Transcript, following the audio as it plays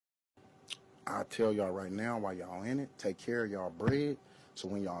I tell y'all right now, while y'all in it, take care of y'all bread. So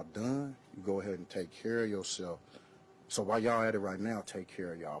when y'all done, you go ahead and take care of yourself. So while y'all at it right now, take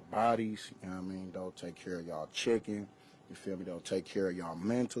care of y'all bodies. You know what I mean? Don't take care of y'all chicken. You feel me? Don't take care of y'all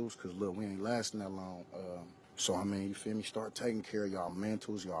mentals. Because, look, we ain't lasting that long. So, I mean, you feel me? Start taking care of y'all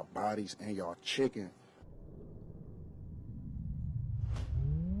mentals, y'all bodies, and y'all chicken.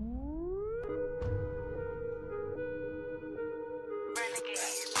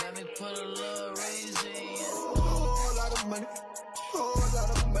 Let me put a little raisin in. Whole lot of money, whole lot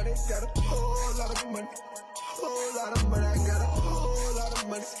of money, got a whole lot of money, whole lot of money, I got a whole lot of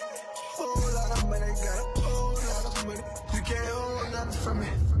money, whole lot of money, got a whole lot of money. You can't hold nothing from me.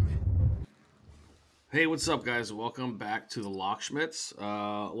 Hey, what's up, guys? Welcome back to the Schmitts,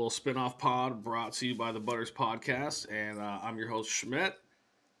 a little spin-off pod brought to you by the Butters Podcast, and I'm your host, Schmidt,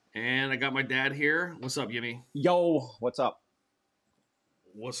 and I got my dad here. What's up, Yimmy? Yo, what's up?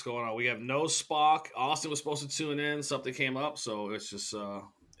 What's going on? We have no Spock. Austin was supposed to tune in. Something came up, so it's just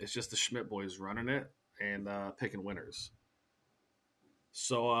the Schmidt boys running it and picking winners.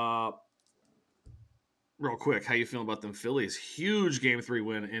 So, real quick, how you feeling about them Phillies? Huge Game 3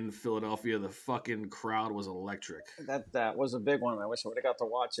 win in Philadelphia. The fucking crowd was electric. That was a big one. I wish I would have got to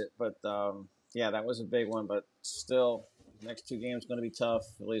watch it, but yeah, that was a big one. But still, next two games going to be tough.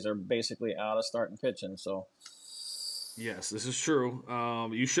 Phillies are basically out of starting pitching, so. Yes, this is true.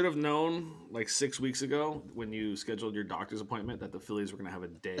 You should have known like 6 weeks ago when you scheduled your doctor's appointment that the Phillies were going to have a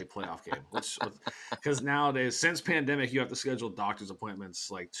day playoff game. Because nowadays, since pandemic, you have to schedule doctor's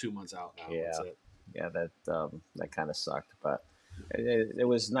appointments like 2 months out now. Yeah, That's it. yeah, that kind of sucked, but it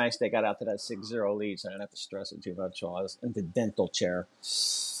was nice they got out to that 6-0 lead, so I didn't have to stress it too much. I was in the dental chair.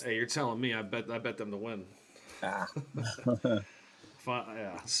 Hey, you're telling me I bet them to win. Ah. Fine,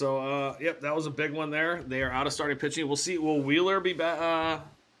 yeah. So, yep, that was a big one there. They are out of starting pitching. We'll see. Will Wheeler be back?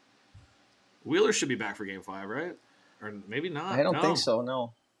 Wheeler should be back for Game 5, right? Or maybe not. I don't think so.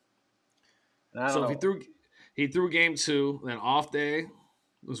 No. So if he threw Game 2, then off day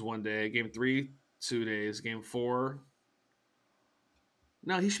was 1 day. Game 3, 2 days. Game 4.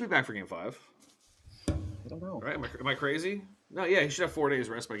 No, he should be back for Game 5. I don't know. Right? Am I crazy? No, yeah, he should have 4 days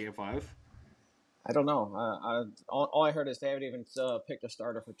rest by Game 5. I don't know. All I heard is they haven't even picked a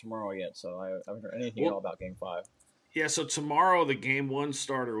starter for tomorrow yet, so I haven't heard anything at all about Game 5. Yeah, so tomorrow the Game 1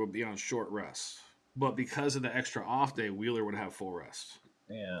 starter will be on short rest. But because of the extra off day, Wheeler would have full rest.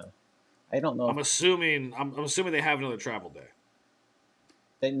 Yeah. I don't know. I'm assuming they have another travel day.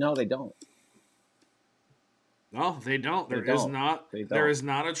 They don't. No, they don't. There is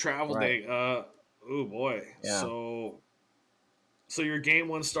not a travel day. Oh boy. Yeah. So your Game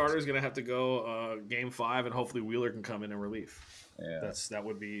 1 starter is going to have to go Game 5, and hopefully Wheeler can come in relief. Yeah, that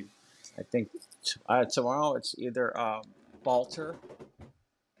would be. I think tomorrow it's either Balter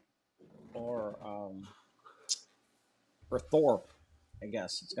or Thorpe. I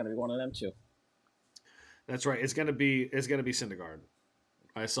guess it's going to be one of them two. That's right. It's going to be Syndergaard.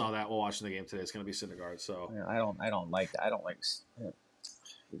 I saw that while watching the game today. It's going to be Syndergaard. So yeah, I don't like that. I don't like.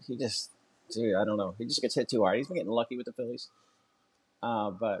 He just, dude. I don't know. He just gets hit too hard. He's been getting lucky with the Phillies.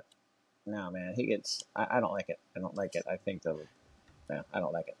 But no, man, he gets. I don't like it. I don't like it. I think I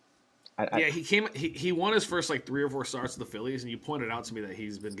don't like it. He won his first like 3 or 4 starts with the Phillies, and you pointed out to me that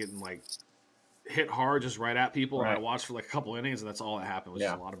he's been getting like hit hard just right at people. Right. And I watched for like a couple innings, and that's all that happened was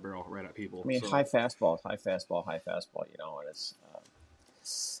just a lot of barrel right at people. I mean, high fastball. You know, and it's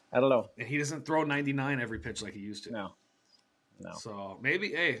I don't know. And he doesn't throw 99 every pitch like he used to. No. So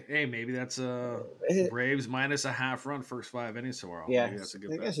maybe, maybe that's Braves minus a half run first 5 innings tomorrow. Yeah, maybe that's a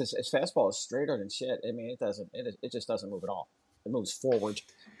good bet. His fastball is straighter than shit. I mean, it just doesn't move at all. It moves forward.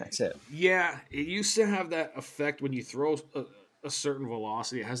 That's it. Yeah, it used to have that effect when you throw a certain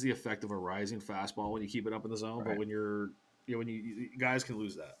velocity. It has the effect of a rising fastball when you keep it up in the zone. Right. But when you guys can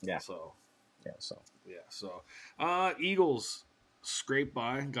lose that. Yeah. So. Eagles scraped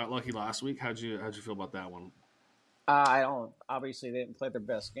by, got lucky last week. How'd you feel about that one? Obviously, they didn't play their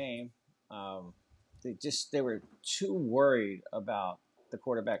best game. They were too worried about the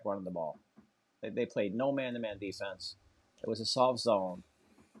quarterback running the ball. They played no man-to-man defense. It was a soft zone.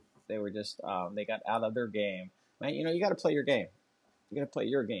 They were just they got out of their game. Man, you got to play your game. You got to play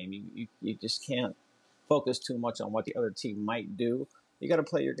your game. You just can't focus too much on what the other team might do. You got to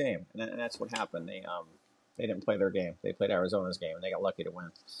play your game, and that's what happened. They didn't play their game. They played Arizona's game, and they got lucky to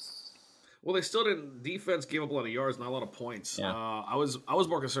win. Well, they still didn't. Defense gave up a lot of yards, not a lot of points. Yeah. I was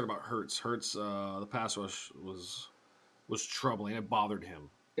more concerned about Hurts. The pass rush was troubling. It bothered him.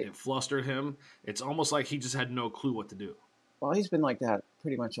 It flustered him. It's almost like he just had no clue what to do. Well, he's been like that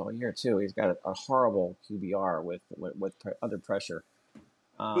pretty much all year too. He's got a horrible QBR with under pressure.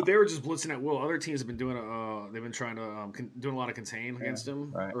 But they were just blitzing at will. Other teams have been doing they've been trying to doing a lot of contain against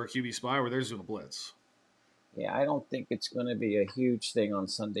him or a QB spy, where they're just doing a blitz. Yeah, I don't think it's going to be a huge thing on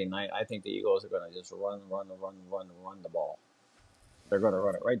Sunday night. I think the Eagles are going to just run the ball. They're going to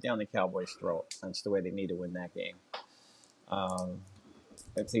run it right down the Cowboys' throat. That's the way they need to win that game.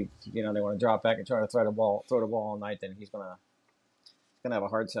 If they want to drop back and try to throw the ball all night, then he's going to have a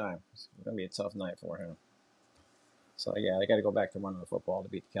hard time. It's going to be a tough night for him. So yeah, they got to go back to running the football to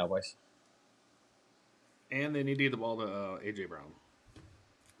beat the Cowboys. And they need to get the ball to AJ Brown.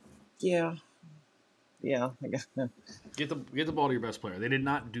 Yeah. I guess. Get the ball to your best player. They did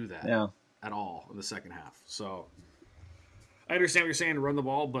not do that at all in the second half. So I understand what you're saying to run the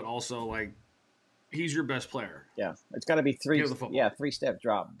ball, but also like he's your best player. Yeah, it's got to be three-step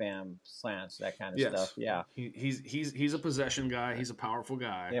drop, bam, slants, that kind of stuff. Yeah, he's a possession guy. He's a powerful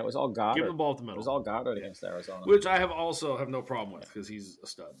guy. Yeah, it was all Goddard. Give him the ball at the middle. It was all Goddard against Arizona, which I have no problem with because he's a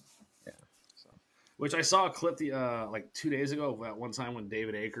stud. Yeah. So, which I saw a clip like 2 days ago at one time when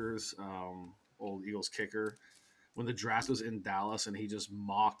David Akers, old Eagles kicker, when the draft was in Dallas and he just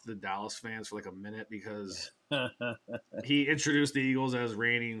mocked the Dallas fans for like a minute because he introduced the Eagles as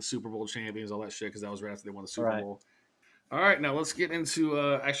reigning Super Bowl champions, all that shit, because that was right after they won the Super Bowl. All right, now let's get into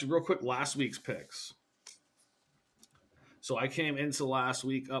actually real quick last week's picks. So I came into last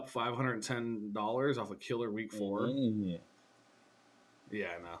week up $510 off a killer week 4. Yeah,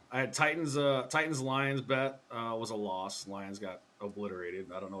 I know. I had Titans Lions bet was a loss. Lions got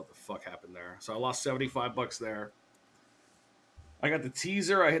obliterated. I don't know what the fuck happened there. So I lost $75 there. I got the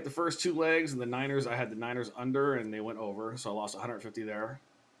teaser. I hit the first 2 legs, and the Niners. I had the Niners under, and they went over, so I lost 150 there.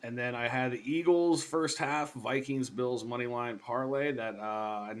 And then I had the Eagles first half, Vikings Bills money line parlay that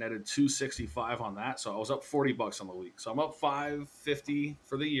I netted 265 on that, so I was up $40 on the week. So I'm up $550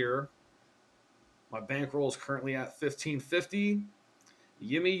 for the year. My bankroll is currently at $1550.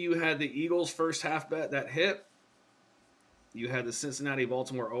 Yimmy, you had the Eagles first half bet that hit. You had the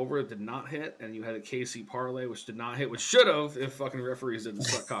Cincinnati-Baltimore over. It did not hit. And you had the KC parlay, which did not hit, which should have if fucking referees didn't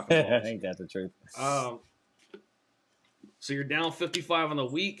suck cock and balls. Ain't that the truth? So you're down 55 on the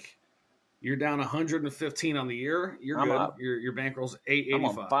week. You're down 115 on the year. You're good. Up. Your bankroll's 885. I'm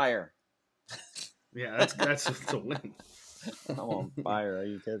on fire. Yeah, that's the win. I'm on fire. Are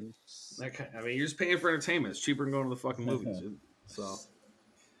you kidding? You're just paying for entertainment. It's cheaper than going to the fucking movies, dude. So,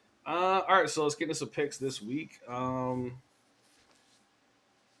 all right. So let's get into some picks this week.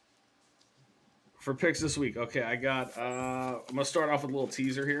 For picks this week, okay, I got. I'm gonna start off with a little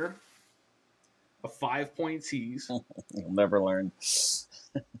teaser here. A 5-point tease. You'll never learn.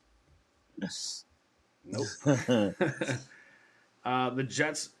 Nope. The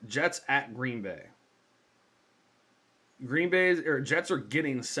Jets at Green Bay. Jets are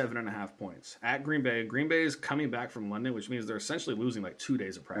getting 7.5 points at Green Bay. Green Bay is coming back from London, which means they're essentially losing like 2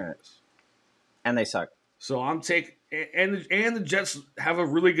 days of practice. And they suck. So I'm taking and the Jets have a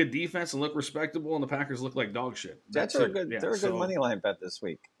really good defense and look respectable, and the Packers look like dog shit. Jets are good. They're a good money line bet this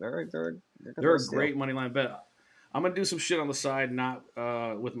week. They're a great money line bet. I'm gonna do some shit on the side, not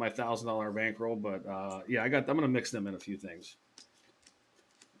with my $1,000 bankroll, but I'm gonna mix them in a few things.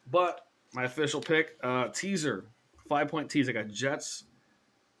 But my official pick, teaser, 5-point tease. I got Jets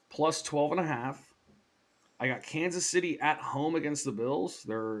plus 12.5. I got Kansas City at home against the Bills.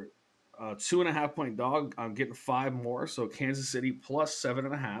 They're 2.5-point dog. I'm getting 5 more, so Kansas City plus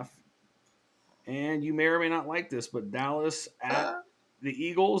 7.5. And you may or may not like this, but Dallas at the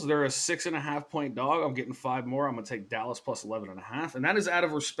Eagles, they're a 6.5-point dog. I'm getting 5 more. I'm going to take Dallas plus 11.5. And that is out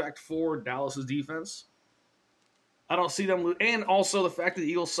of respect for Dallas's defense. I don't see them lose. And also the fact that the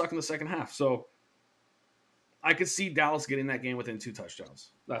Eagles suck in the second half. So I could see Dallas getting that game within 2 touchdowns.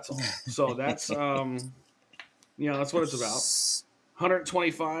 That's all. So that's, that's what it's about.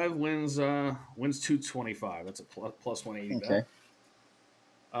 125 wins 225. That's a plus 180 bet.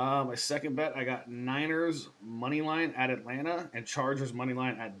 My second bet, I got Niners money line at Atlanta and Chargers money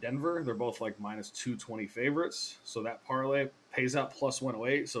line at Denver. They're both like minus 220 favorites. So that parlay pays out plus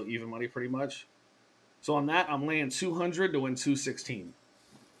 108, so even money pretty much. So on that, I'm laying 200 to win 216.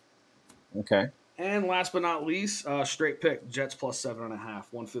 Okay. And last but not least, straight pick, Jets plus 7.5,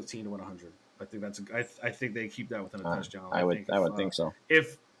 115 to win 100. I think I think they keep that within a touchdown. I would think so.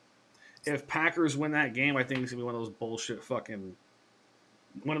 If Packers win that game, I think it's gonna be one of those bullshit fucking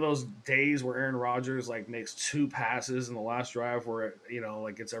one of those days where Aaron Rodgers like makes 2 passes in the last drive where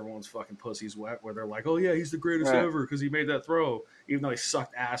gets everyone's fucking pussies wet, where they're like, oh yeah, he's the greatest ever because he made that throw, even though he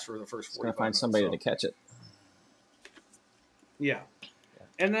sucked ass for the first 45 minutes. Find somebody to catch it. Yeah.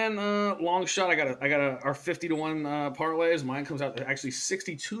 And then long shot, I got our 50 to 1 parlays. Mine comes out to actually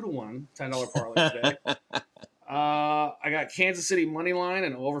 62 to 1 $10 parlay today. I got Kansas City money line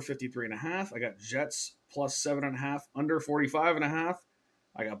and over 53.5. I got Jets plus 7.5, under 45.5.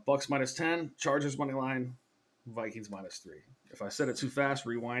 I got Bucks minus 10, Chargers money line, Vikings minus 3. If I said it too fast,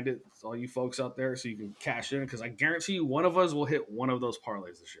 rewind it. It's all you folks out there so you can cash in because I guarantee you one of us will hit one of those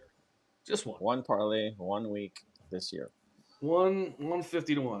parlays this year. Just one. One parlay, 1 week this year.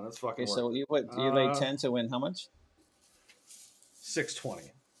 150 to 1. That's fucking Okay, worth so it. you laid 10 to win how much?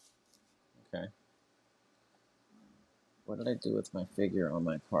 620. Okay. What did I do with my figure on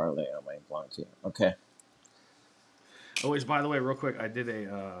my parlay on my block here? Okay. Oh, which, by the way, real quick, I did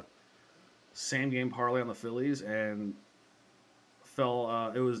a same game parlay on the Phillies and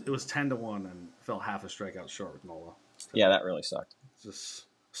fell. It was 10 to 1 and fell half a strikeout short with Nola. Yeah, that really sucked. It's just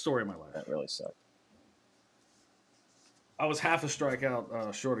a story of my life. That really sucked. I was half a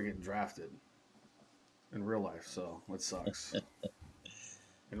strikeout short of getting drafted in real life, so it sucks.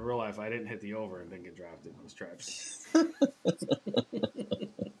 In real life, I didn't hit the over and didn't get drafted. It was tragic.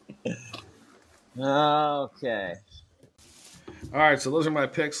 Okay. All right, so those are my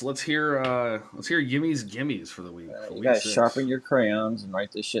picks. Let's hear Yimmy's Gimmies for the week. For You week guys 6. sharpen your crayons and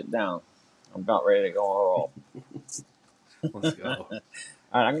write this shit down. I'm about ready to go on a roll. Let's go.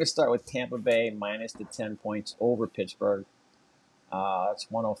 All right, I'm going to start with Tampa Bay minus the 10 points over Pittsburgh. That's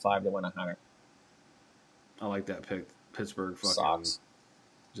 105 to win 100. I like that pick. Pittsburgh fucking Sucks.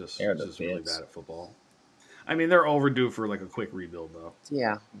 just They're the really Pits. bad at football. I mean, they're overdue for like a quick rebuild though.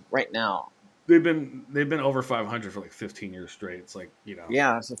 Yeah, right now. They've been over 500 for like 15 years straight. It's like, you know.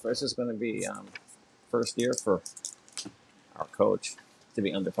 Yeah, so this is going to be first year for our coach to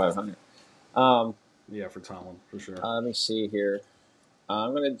be under 500. Yeah, for Tomlin, for sure. Let me see here.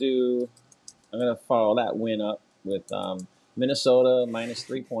 I'm gonna follow that win up with Minnesota minus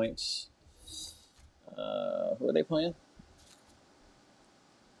 3 points. Who are they playing?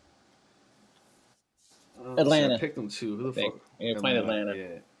 Atlanta. I picked them too. Who the Think. fuck? You're playing Atlanta.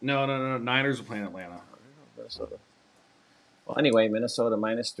 Yeah. No. Niners are playing Atlanta. Minnesota. Well, anyway, Minnesota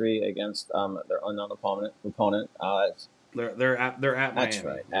minus 3 against their unknown opponent. They're at Miami. That's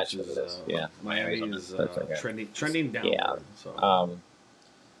right. That's what it is. Yeah, Miami Miami's is that's okay. trending downward. Yeah. So.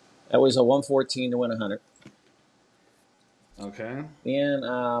 That was a 114 to win 100. Okay. And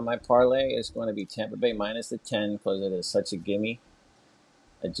my parlay is going to be Tampa Bay minus the 10 because it is such a gimme,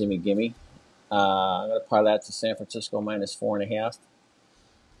 a Jimmy gimme. I'm going to parlay that to San Francisco minus 4.5.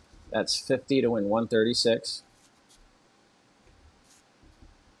 That's 50 to win 136.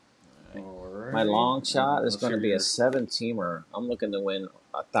 All right. My long shot is Let's going to hear be your- a 7-teamer. I'm looking to win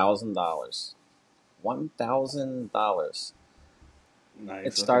 $1,000. $1,000. Nice.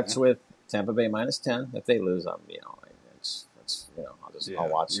 It starts with Tampa Bay minus 10. If they lose, I'll watch.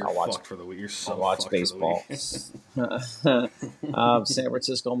 You're I'll watch. fucked for the week. You're so I'll watch fucked for the baseball. week. San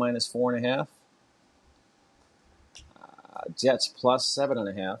Francisco minus 4.5. Jets plus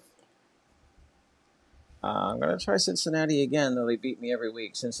 7.5. I'm going to try Cincinnati again, though they beat me every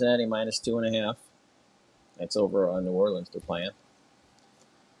week. Cincinnati minus 2.5. That's over on New Orleans they're playing.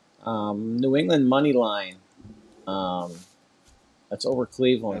 New England money line. That's over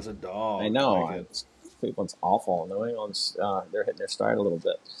Cleveland. As a dog. I know. Like it. Cleveland's awful. New England's they're hitting their stride a little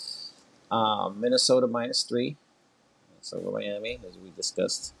bit. Minnesota minus 3. That's over Miami, as we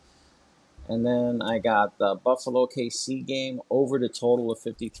discussed. And then I got the Buffalo KC game over the total of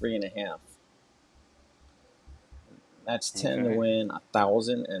 53.5. That's 10 to win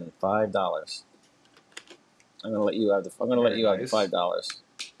 $1,005. I'm gonna let you have the. I'm gonna let you have the $5. I'm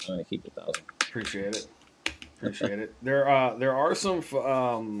gonna keep the 1,000. Appreciate it. There are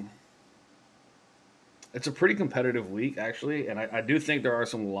some. It's a pretty competitive week, actually, and I do think there are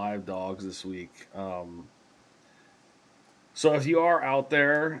some live dogs this week. So if you are out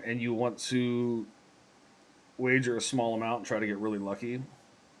there and you want to wager a small amount and try to get really lucky,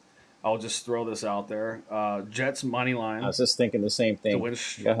 I'll just throw this out there. Jets money line. I was just thinking the same thing. To win.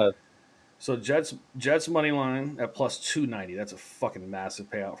 Go ahead. So Jets money line at plus 290. That's a fucking massive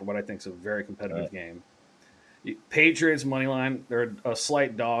payout for what I think is a very competitive game. Patriots money line. They're a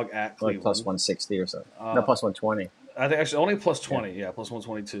slight dog at Cleveland. Like plus 160 or something. No, plus 120. I think actually only plus 20. Yeah, plus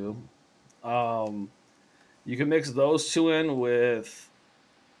 122. You can mix those two in with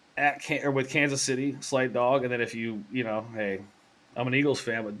with Kansas City slight dog, and then if hey, I'm an Eagles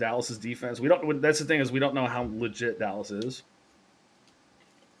fan, but Dallas's defense, we don't. That's the thing is we don't know how legit Dallas is.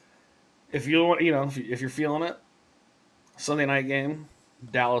 If you want, if you're feeling it, Sunday night game,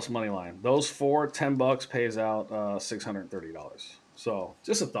 Dallas money line. Those $10 pays out $630. So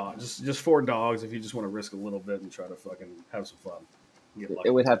just a thought, just 4 dogs if you just want to risk a little bit and try to fucking have some fun. Get lucky.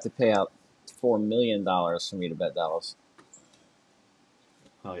 It would have to pay out $4 million for me to bet Dallas.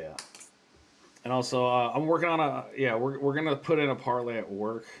 Oh yeah. And also, I'm working on we're gonna put in a parlay at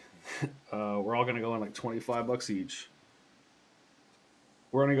work. We're all gonna go in like $25 each.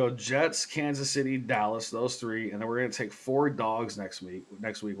 We're gonna go Jets, Kansas City, Dallas, those three, and then we're gonna take 4 dogs next week.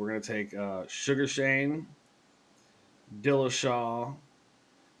 Next week, we're gonna take Sugar Shane, Dillashaw,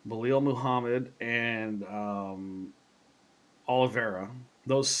 Balil Muhammad, and Oliveira.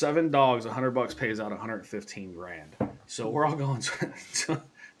 Those 7 dogs, $100 pays out 115 grand. So we're all going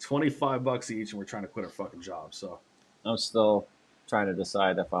 $25 each, and we're trying to quit our fucking job. So I'm still trying to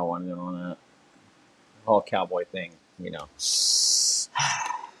decide if I want to go on that whole cowboy thing.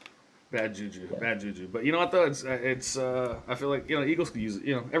 bad juju, bad juju. But you know what though? It's I feel like Eagles could use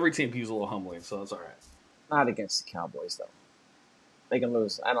every team could use a little humbling, so it's all right. Not against the Cowboys though. They can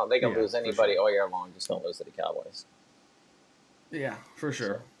lose. I don't. They can lose anybody all year long. Just don't lose to the Cowboys. Yeah, for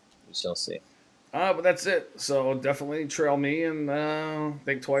sure. So, we shall see. But that's it. So definitely trail me and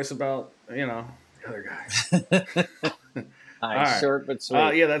think twice about the other guys. All right, short but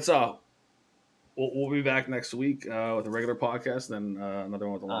sweet. Yeah, that's all. We'll be back next week with a regular podcast, then another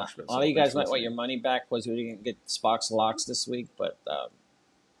one with the long Schmitts. All you guys might want your money back was we didn't get Spock's locks this week, but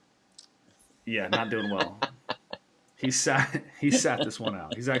yeah, not doing well. He sat this one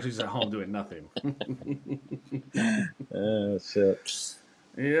out. He's actually just at home doing nothing. Oh shit.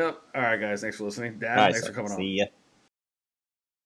 Yep. All right, guys. Thanks for listening. Dad, thanks for coming on. See ya.